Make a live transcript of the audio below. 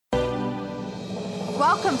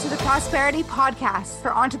Welcome to the Prosperity Podcast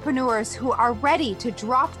for entrepreneurs who are ready to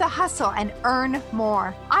drop the hustle and earn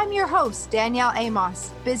more. I'm your host, Danielle Amos,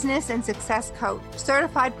 business and success coach,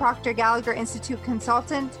 certified Proctor Gallagher Institute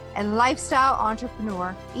consultant, and lifestyle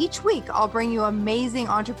entrepreneur. Each week, I'll bring you amazing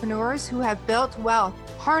entrepreneurs who have built wealth,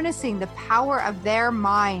 harnessing the power of their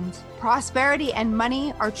mind. Prosperity and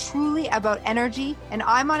money are truly about energy, and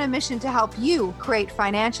I'm on a mission to help you create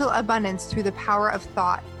financial abundance through the power of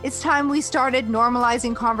thought. It's time we started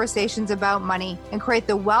normalizing conversations about money and create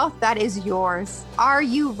the wealth that is yours. Are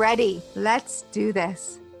you ready? Let's do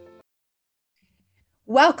this.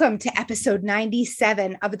 Welcome to episode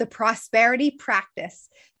 97 of the Prosperity Practice,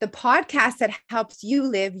 the podcast that helps you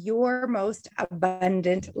live your most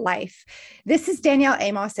abundant life. This is Danielle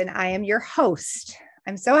Amos, and I am your host.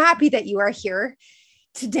 I'm so happy that you are here.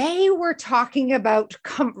 Today, we're talking about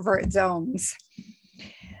comfort zones.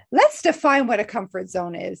 Let's define what a comfort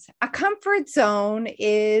zone is. A comfort zone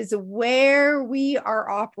is where we are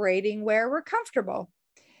operating, where we're comfortable.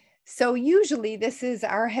 So usually this is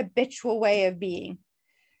our habitual way of being.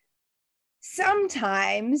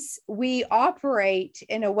 Sometimes we operate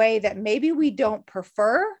in a way that maybe we don't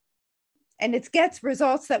prefer, and it gets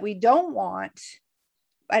results that we don't want,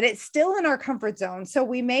 but it's still in our comfort zone. So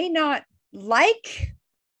we may not like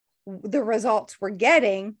the results we're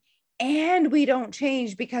getting, and we don't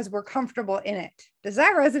change because we're comfortable in it. Does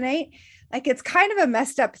that resonate? Like, it's kind of a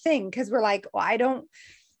messed up thing because we're like, well, I don't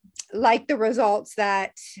like the results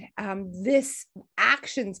that this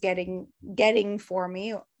action's getting for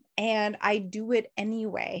me, and I do it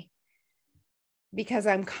anyway because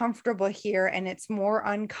I'm comfortable here, and it's more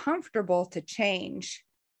uncomfortable to change.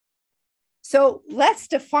 So let's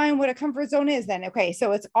define what a comfort zone is then. Okay,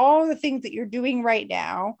 so it's all the things that you're doing right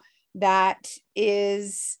now that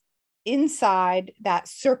is inside that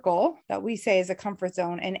circle that we say is a comfort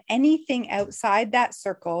zone, and anything outside that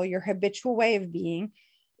circle, your habitual way of being,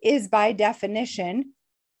 is by definition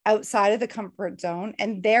outside of the comfort zone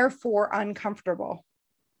and therefore uncomfortable.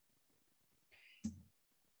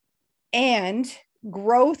 And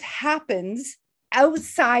growth happens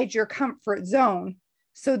outside your comfort zone.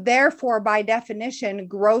 So therefore, by definition,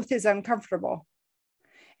 growth is uncomfortable.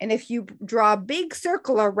 And if you draw a big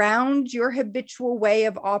circle around your habitual way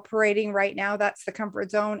of operating right now, that's the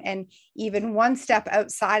comfort zone. And even one step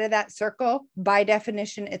outside of that circle, by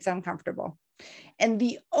definition, it's uncomfortable. And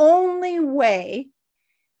the only way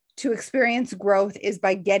to experience growth is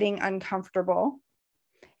by getting uncomfortable.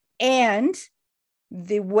 And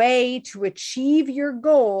the way to achieve your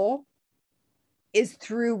goal is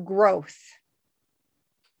through growth.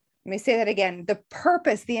 Let me say that again.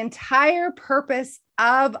 The entire purpose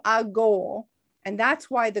of a goal, and that's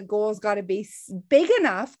why the goal's got to be big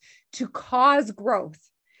enough to cause growth.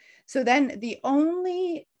 So then the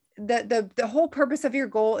whole purpose of your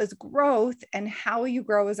goal is growth, and how you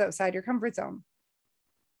grow is outside your comfort zone.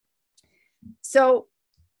 So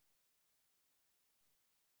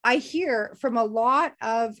I hear from a lot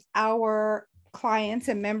of our clients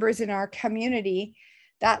and members in our community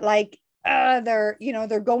that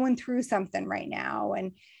they're going through something right now,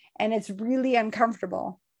 and it's really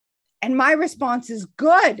uncomfortable. And my response is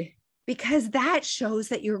good, because that shows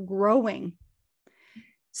that you're growing.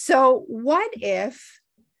 So what if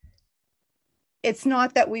it's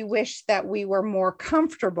not that we wish that we were more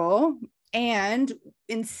comfortable, and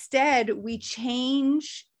instead we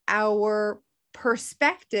change our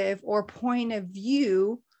perspective or point of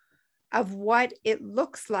view of what it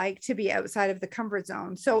looks like to be outside of the comfort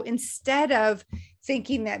zone. So instead of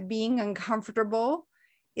thinking that being uncomfortable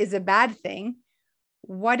is a bad thing,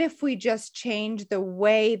 what if we just change the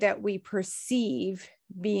way that we perceive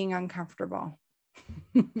being uncomfortable?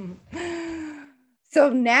 So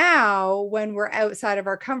now when we're outside of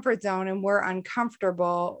our comfort zone and we're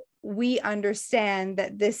uncomfortable, we understand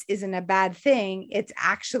that this isn't a bad thing. It's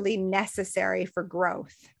actually necessary for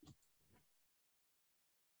growth.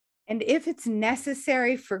 And if it's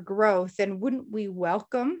necessary for growth, then wouldn't we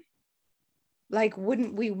want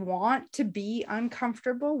to be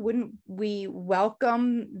uncomfortable? Wouldn't we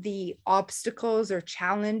welcome the obstacles or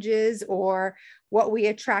challenges or what we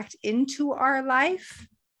attract into our life?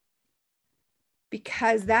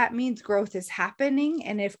 Because that means growth is happening.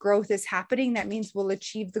 And if growth is happening, that means we'll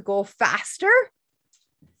achieve the goal faster.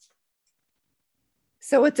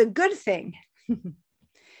 So it's a good thing.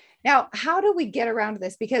 Now, how do we get around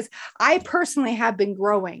this? Because I personally have been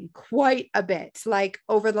growing quite a bit, like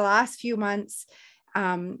over the last few months.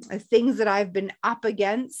 Things that I've been up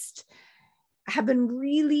against have been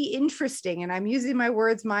really interesting, and I'm using my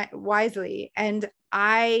words wisely. And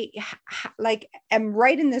I am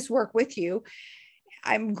right in this work with you.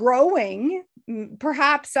 I'm growing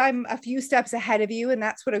perhaps I'm a few steps ahead of you, and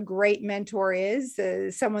that's what a great mentor is,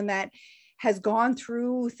 someone that has gone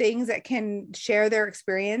through things that can share their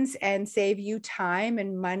experience and save you time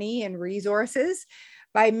and money and resources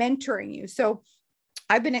by mentoring you. So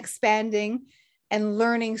I've been expanding and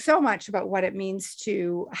learning so much about what it means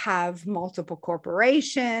to have multiple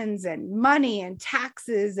corporations and money and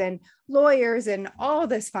taxes and lawyers and all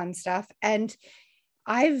this fun stuff. And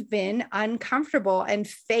I've been uncomfortable and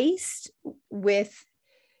faced with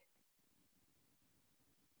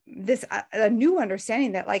this a new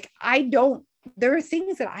understanding that like there are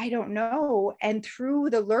things that I don't know, and through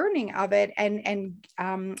the learning of it and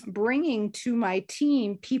bringing to my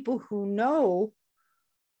team people who know,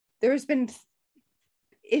 there's been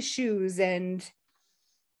issues and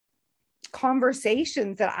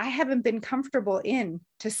conversations that I haven't been comfortable in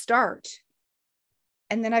to start,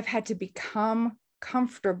 and then I've had to become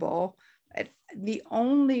comfortable. The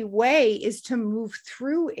only way is to move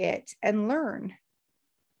through it and learn.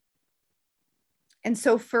 And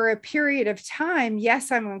so for a period of time,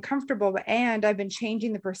 yes, I'm uncomfortable, and I've been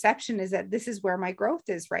changing the perception is that this is where my growth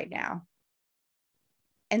is right now.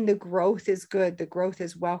 And the growth is good. The growth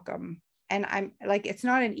is welcome. And I'm like, it's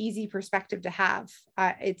not an easy perspective to have.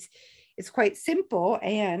 It's quite simple,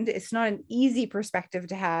 and it's not an easy perspective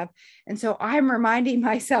to have. And so I'm reminding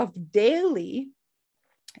myself daily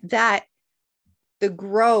that the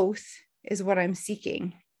growth is what I'm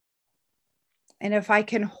seeking. And if I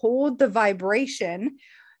can hold the vibration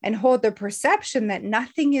and hold the perception that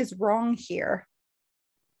nothing is wrong here,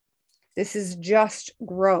 this is just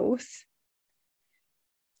growth.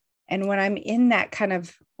 And when I'm in that kind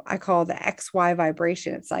of, I call the XY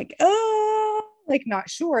vibration, it's like, oh, like not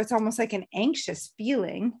sure. It's almost like an anxious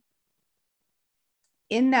feeling.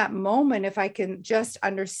 In that moment, if I can just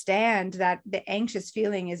understand that the anxious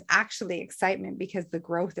feeling is actually excitement because the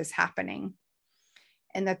growth is happening,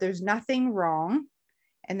 and that there's nothing wrong.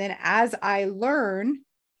 And then as I learn,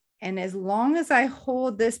 and as long as I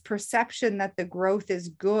hold this perception that the growth is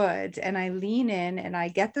good, and I lean in and I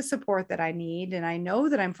get the support that I need, and I know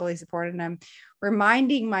that I'm fully supported, and I'm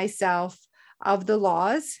reminding myself of the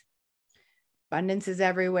laws. Abundance is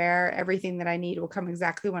everywhere. Everything that I need will come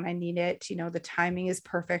exactly when I need it. You know, the timing is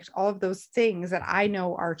perfect. All of those things that I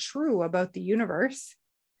know are true about the universe,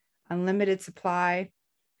 unlimited supply,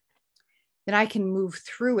 then I can move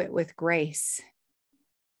through it with grace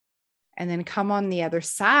and then come on the other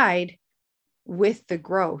side with the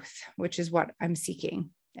growth, which is what I'm seeking.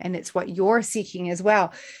 And it's what you're seeking as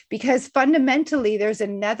well, because fundamentally there's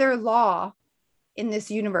another law in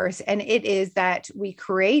this universe, and it is that we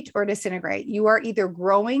create or disintegrate. You are either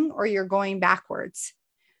growing or you're going backwards.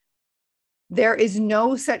 There is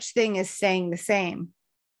no such thing as staying the same.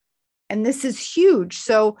 And this is huge.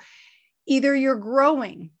 So either you're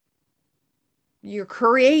growing, you're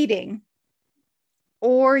creating,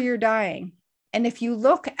 or you're dying. And if you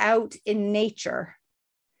look out in nature,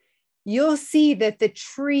 you'll see that the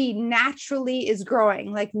tree naturally is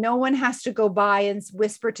growing. Like no one has to go by and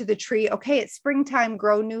whisper to the tree, okay, it's springtime,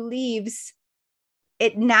 grow new leaves.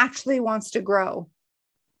 It naturally wants to grow.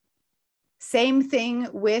 Same thing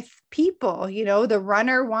with people. You know, the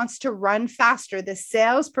runner wants to run faster. The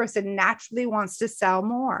salesperson naturally wants to sell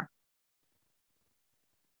more.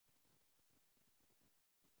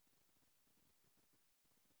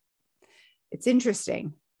 It's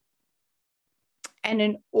interesting. And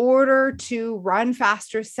in order to run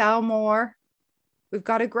faster, sell more, we've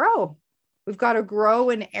got to grow. We've got to grow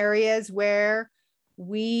in areas where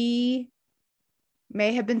we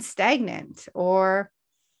may have been stagnant, or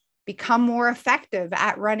become more effective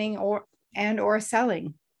at running or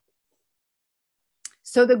selling.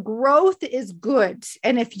 So the growth is good.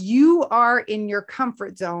 And if you are in your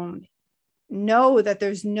comfort zone, know that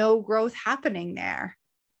there's no growth happening there.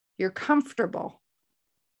 You're comfortable.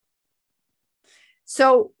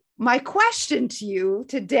 So my question to you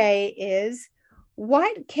today is,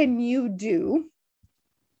 what can you do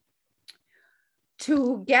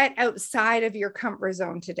to get outside of your comfort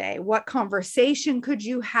zone today? What conversation could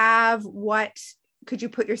you have? What could you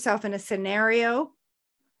put yourself in a scenario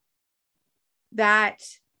that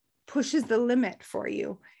pushes the limit for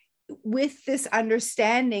you, with this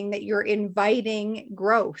understanding that you're inviting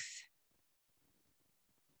growth?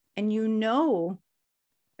 And you know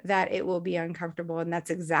that it will be uncomfortable, and that's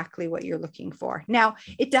exactly what you're looking for. Now,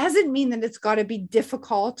 it doesn't mean that it's got to be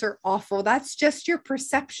difficult or awful. That's just your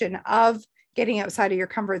perception of getting outside of your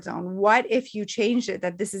comfort zone. What if you changed it,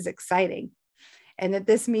 that this is exciting, and that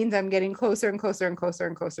this means I'm getting closer and closer and closer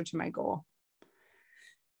and closer to my goal?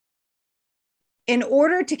 In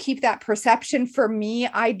order to keep that perception, for me,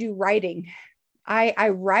 I do writing. I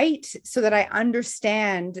write so that I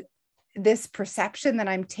understand this perception that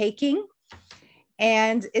I'm taking.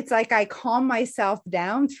 And it's like I calm myself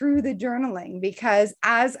down through the journaling, because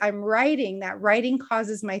as I'm writing, that writing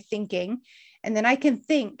causes my thinking. And then I can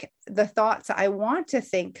think the thoughts I want to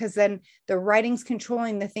think, because then the writing's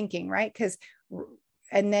controlling the thinking, right?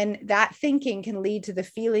 And then that thinking can lead to the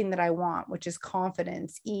feeling that I want, which is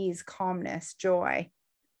confidence, ease, calmness, joy.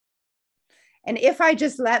 And if I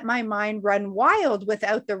just let my mind run wild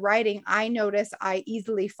without the writing, I notice I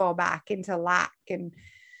easily fall back into lack and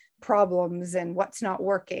problems and what's not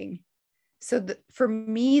working. So for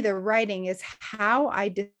me, the writing is how I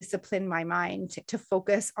discipline my mind to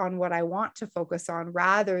focus on what I want to focus on,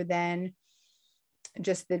 rather than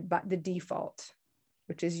just the default,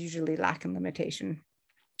 which is usually lack and limitation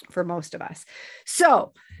for most of us.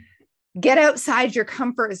 So get outside your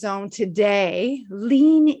comfort zone today.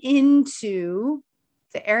 Lean into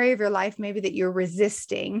the area of your life maybe that you're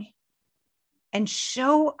resisting, and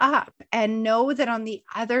show up and know that on the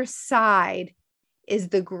other side is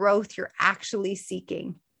the growth you're actually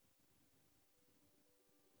seeking.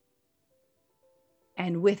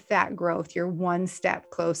 And with that growth, you're one step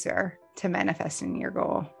closer to manifesting your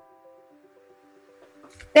goal.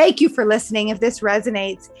 Thank you for listening. If this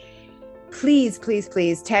resonates, please, please,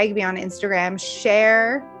 please tag me on Instagram,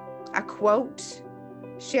 share a quote,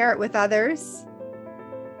 share it with others.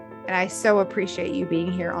 And I so appreciate you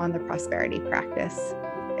being here on the Prosperity Practice.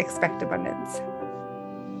 Expect abundance.